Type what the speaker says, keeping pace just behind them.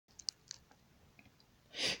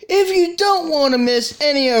If you don't want to miss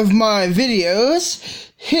any of my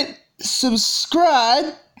videos, hit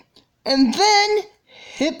subscribe and then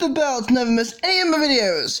hit the bell to never miss any of my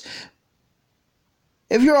videos.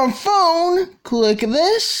 If you're on phone, click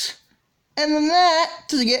this and then that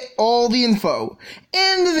to get all the info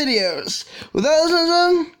and the videos. Without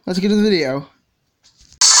ado, let's get to the video.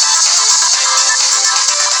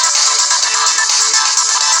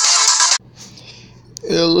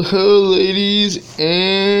 Hello, ladies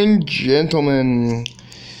and gentlemen.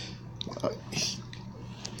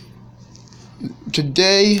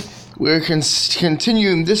 Today, we're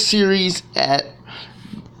continuing this series at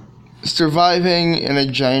surviving in a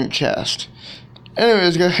giant chest.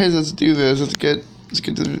 Anyways, guys, let's do this.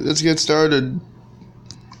 Let's get started.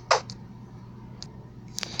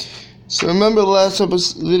 So remember the last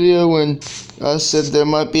video when I said there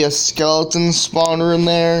might be a skeleton spawner in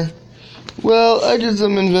there? Well, I did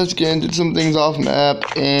some investigating, did some things off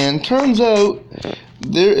map, and turns out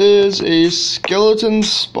there is a skeleton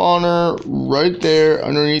spawner right there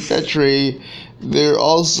underneath that tree. There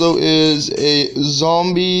also is a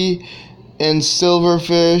zombie and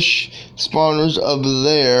silverfish spawners up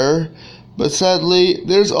there, but sadly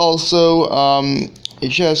there's also a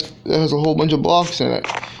chest that has a whole bunch of blocks in it.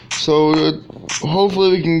 So hopefully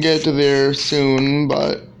we can get to there soon,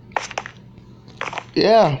 but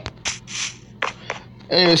yeah.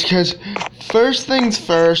 Anyways, guys, first things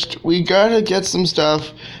first, we gotta get some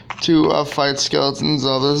stuff to fight skeletons,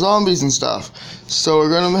 other zombies and stuff. So we're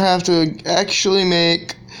gonna have to actually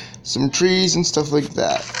make some trees and stuff like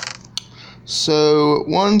that. So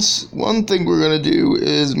one thing we're gonna do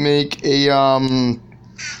is make a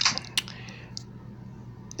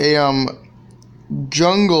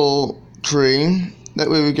jungle tree. That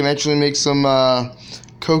way we can actually make some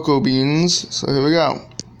cocoa beans. So here we go.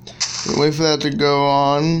 Wait for that to go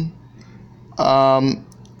on.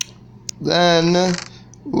 Then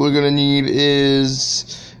what we're gonna need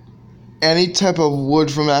is any type of wood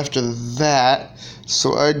from after that.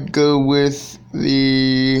 So I'd go with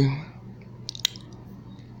the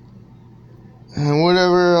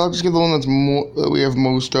whatever. I'll just get the one that we have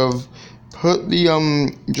most of. Put the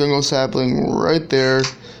jungle sapling right there,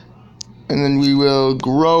 and then we will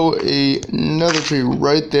grow another tree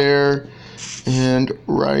right there and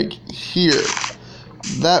right here.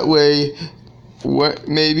 That way,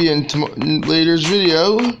 maybe in later's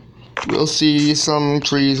video, we'll see some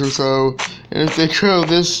trees or so. And if they grow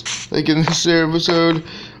this, like in this episode,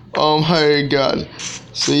 oh my god.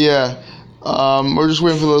 So yeah, we're just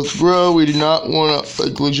waiting for those to grow. We do not want to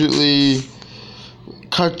like legitimately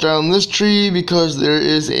cut down this tree because there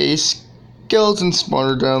is a skeleton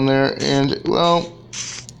spawner down there, and well,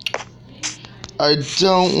 I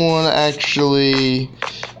don't want to actually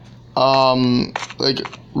like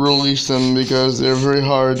release them because they're very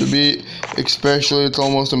hard to beat. Especially, it's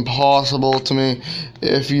almost impossible to me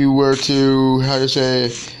if you were to, how to say,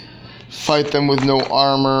 fight them with no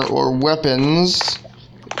armor or weapons.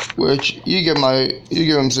 Which you get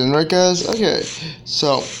them soon, right, guys? Okay,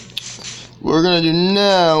 so what we're gonna do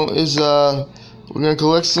now is we're gonna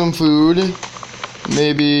collect some food,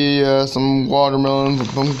 maybe some watermelons, a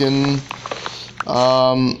pumpkin.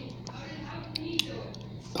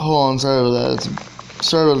 Hold on, sorry about that.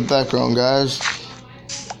 Sorry about the background, guys.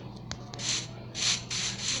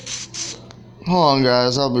 Hold on,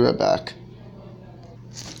 guys, I'll be right back.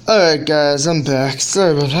 Alright, guys, I'm back.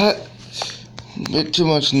 Sorry about that. Bit too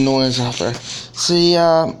much noise out there. See,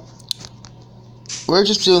 we're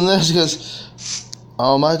just doing this because,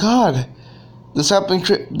 oh my god, the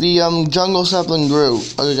jungle sapling grew.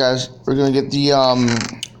 Okay, guys, we're gonna get the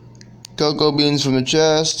cocoa beans from the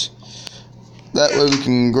chest. That way we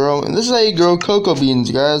can grow, and this is how you grow cocoa beans,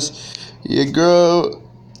 guys. You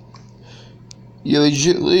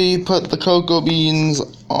legitimately put the cocoa beans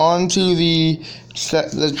onto the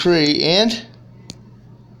tree, and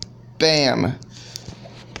bam,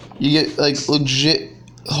 you get like legit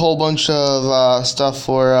a whole bunch of stuff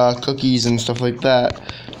for cookies and stuff like that,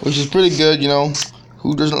 which is pretty good, you know.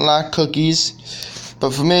 Who doesn't like cookies?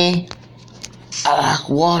 But for me, I like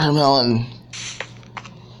watermelon.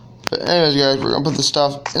 But anyways, guys, we're gonna put the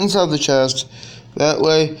stuff inside the chest. That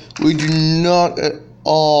way, we do not at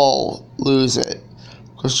all lose it.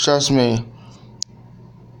 Because trust me,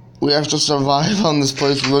 we have to survive on this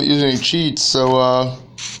place without using any cheats. So,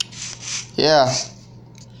 yeah.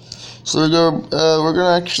 So we're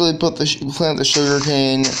gonna actually plant the sugar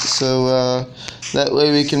cane. So that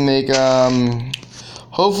way we can make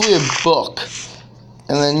hopefully a book.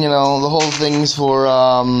 And then, you know, the whole thing's for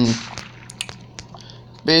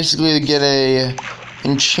basically to get a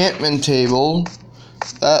enchantment table.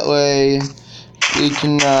 That way we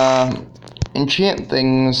can enchant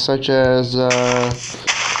things such as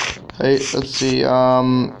let's see,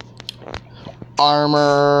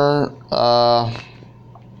 armor,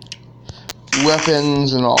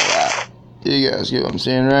 weapons, and all that. You guys get what I'm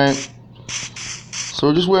saying, right? So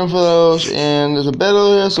we're just waiting for those, and there's a bed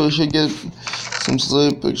over here, so we should get some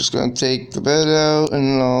sleep. We're just gonna take the bed out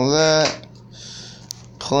and all that,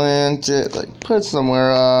 plant it, like put it somewhere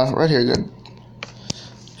right here. Good.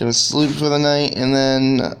 Gonna sleep for the night, and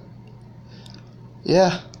then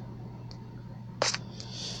yeah.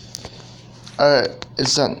 Alright,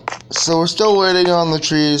 it's done. So we're still waiting on the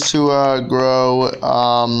trees to grow.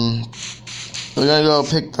 We're gonna go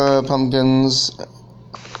pick the pumpkins.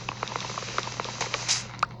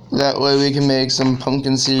 That way we can make some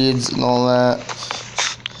pumpkin seeds and all that.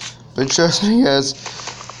 But trust me guys,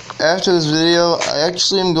 after this video, I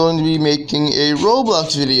actually am going to be making a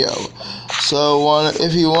Roblox video. So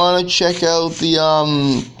if you want to check out the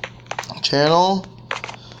channel,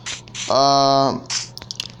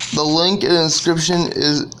 the link in the description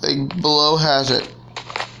is below has it.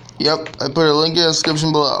 Yep, I put a link in the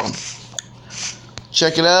description below.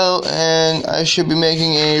 Check it out, and I should be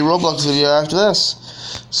making a Roblox video after this.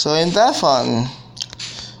 So ain't that fun?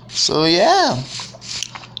 So yeah,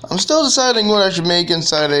 I'm still deciding what I should make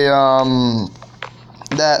inside a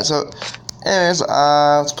that. So anyways,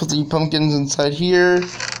 let's put the pumpkins inside here.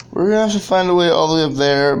 We're gonna have to find a way all the way up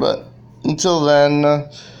there, but until then,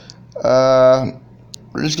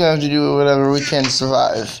 we're just gonna have to do whatever we can to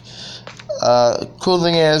survive. Cool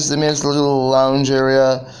thing is, they made this little lounge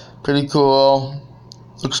area. Pretty cool.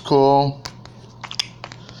 Looks cool.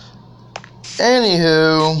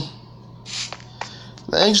 Anywho,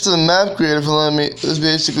 thanks to the map creator for letting me,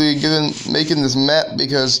 basically making this map,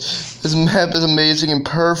 because this map is amazing and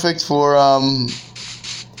perfect for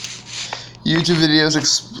YouTube videos,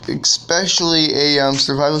 especially a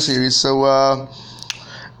survival series. So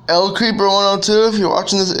El Creeper 102, if you're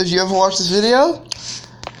watching this, if you ever watched this video,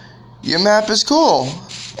 your map is cool,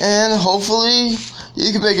 and hopefully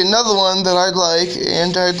you can make another one that I'd like,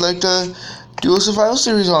 and I'd like to do a survival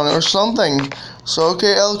series on it or something. So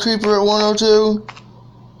okay, El Creeper at 102,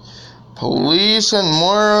 please send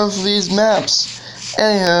more of these maps.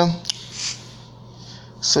 Anyhow,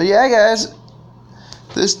 so yeah guys,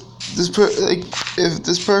 if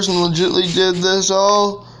this person legitimately did this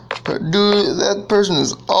all, that person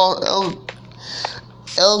is all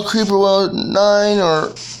El Creeper 109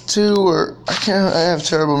 or 2 or I have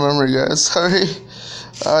terrible memory guys, sorry.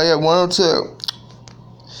 Yeah, 102.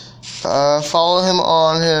 Follow him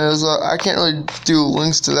on his, I can't really do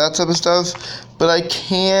links to that type of stuff, but I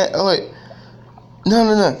can't, oh wait, no,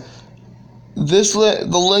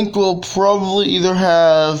 the link will probably either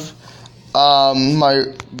have, my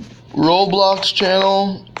Roblox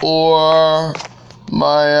channel, or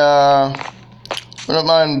my, not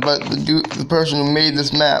mine, but the person who made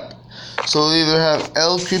this map. So it'll either have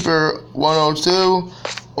El Creeper 102,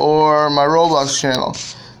 or my Roblox channel.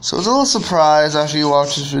 So it's a little surprise after you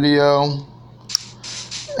watch this video.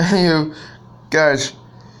 Anyway, guys,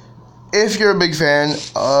 if you're a big fan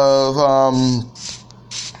of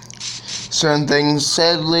certain things,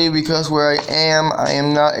 sadly, because where I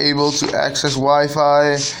am not able to access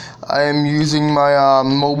Wi-Fi. I am using my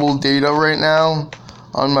mobile data right now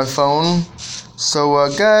on my phone. So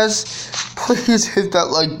guys, please hit that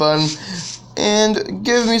like button and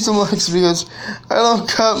give me some likes, because I don't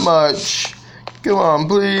cut much. Come on,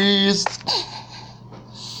 please.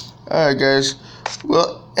 Alright guys,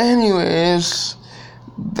 well anyways,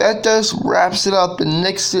 that just wraps it up. The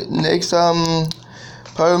next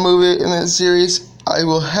part of the movie in that series, I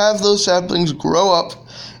will have those saplings grow up,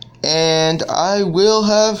 and I will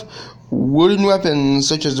have wooden weapons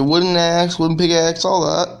such as a wooden axe, wooden pickaxe, all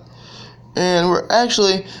that. And we're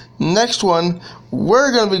actually, next one,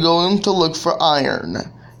 we're going to be going to look for iron.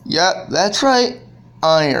 Yeah, that's right,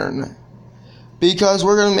 iron. Because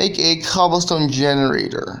we're going to make a cobblestone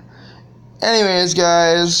generator. Anyways,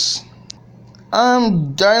 guys,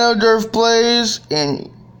 I'm Dino Derf Plays, and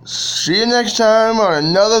see you next time on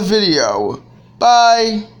another video.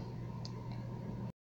 Bye!